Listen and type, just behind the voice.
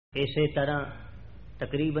ਇਸੇ ਤਰ੍ਹਾਂ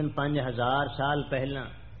ਤਕਰੀਬਨ 5000 ਸਾਲ ਪਹਿਲਾਂ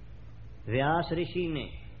ਵਿਆਸ ਰਿਸ਼ੀ ਨੇ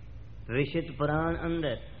ਵਿਸ਼ਿਤ ਪੁਰਾਣ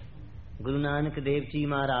ਅੰਦਰ ਗੁਰੂ ਨਾਨਕ ਦੇਵ ਜੀ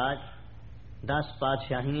ਮਹਾਰਾਜ 10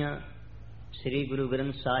 ਪਾਤਸ਼ਾਹੀਆਂ ਸ੍ਰੀ ਗੁਰੂ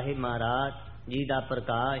ਗ੍ਰੰਥ ਸਾਹਿਬ महाराज जी का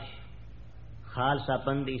प्रकाश,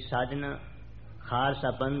 खालसापन की साजना,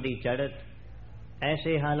 खालसापन की चढ़त,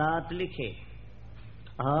 ऐसे हालात लिखे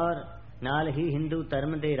और नाल ही हिंदू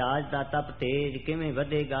धर्म के राज का तप तेज किवें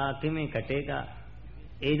वधेगा किवें घटेगा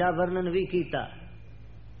ਇਹਦਾ वर्णन भी किया।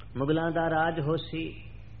 मुगलों का राज होसी,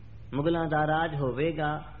 मुगलों का राज होवेगा,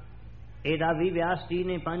 ਇਹਦਾ भी व्यास जी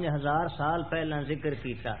ने 5000 साल पहला जिक्र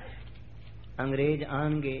किया। अंग्रेज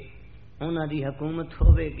आएंगे, उन्हां दी हुकूमत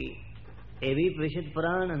होवेगी, ये भी विशुद्ध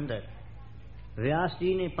पुराण अंदर व्यास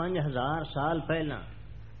जी ने 5000 साल पहला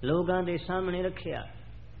लोगों के सामने रखिया।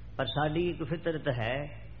 पर साडी एक फितरत है,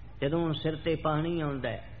 जदों सिर ते पानी आउंदा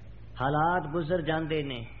है, हालात गुजर जाते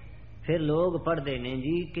ने, फिर लोग पढ़ते ने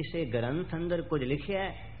जी किसी ग्रंथ अंदर कुछ लिखिया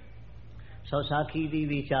है। सौ साखी दी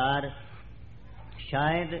विचार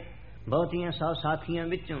शायद बहुतियां सौ साखियां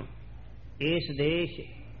विचों इस देश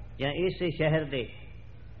या इस शहर दे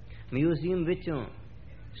म्यूजियम विचों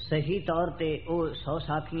सही तौर ते वो 100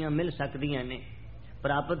 साखियां मिल सकदियां ने,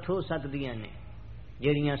 प्राप्त हो सकदियां ने,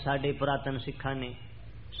 जिहड़ियां साडे पुरातन सिखां ने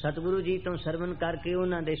सतगुरु जी तो सरवण करके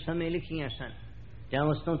उन्हां दे समय लिखियां सन, जां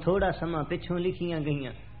उस तो थोड़ा समा पिछों लिखियां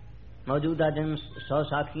गईयां। मौजूदा जन 100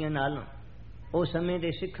 साखियां नालों उस समय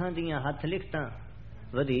दे सिखां दियां हथ लिखतां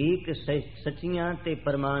वधीक सच्चियां ते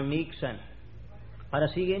प्रमाणिक सन। पर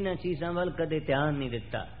असीं इन्हां चीज़ां वल कदे ध्यान नहीं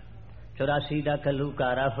दिता। 84 दा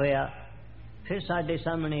घल्लूकारा होया, फिर साडे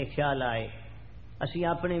सामने ख्याल आए, असीं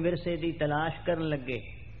अपने विरसे दी तलाश करन लगे,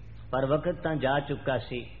 पर वक्त तां जा चुका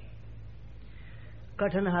सी।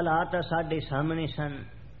 कठिन हालात साडे सामने सन।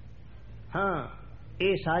 हाँ,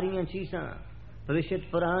 ये सारियां चीज़ां भविष्यत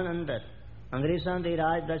पुराण अंदर अंग्रेज़ां दे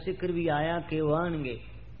राज का जिक्र भी आया कि वो आएंगे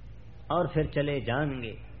और फिर चले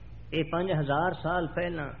जाएंगे। ये 5000 साल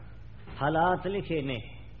पहला हालात लिखे ने।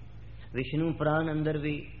 विष्णु पुराण अंदर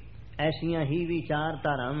भी ऐसियां ही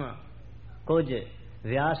विचारधारावां कुछ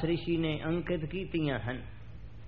व्यास ऋषि ने अंकित कीतियां हन।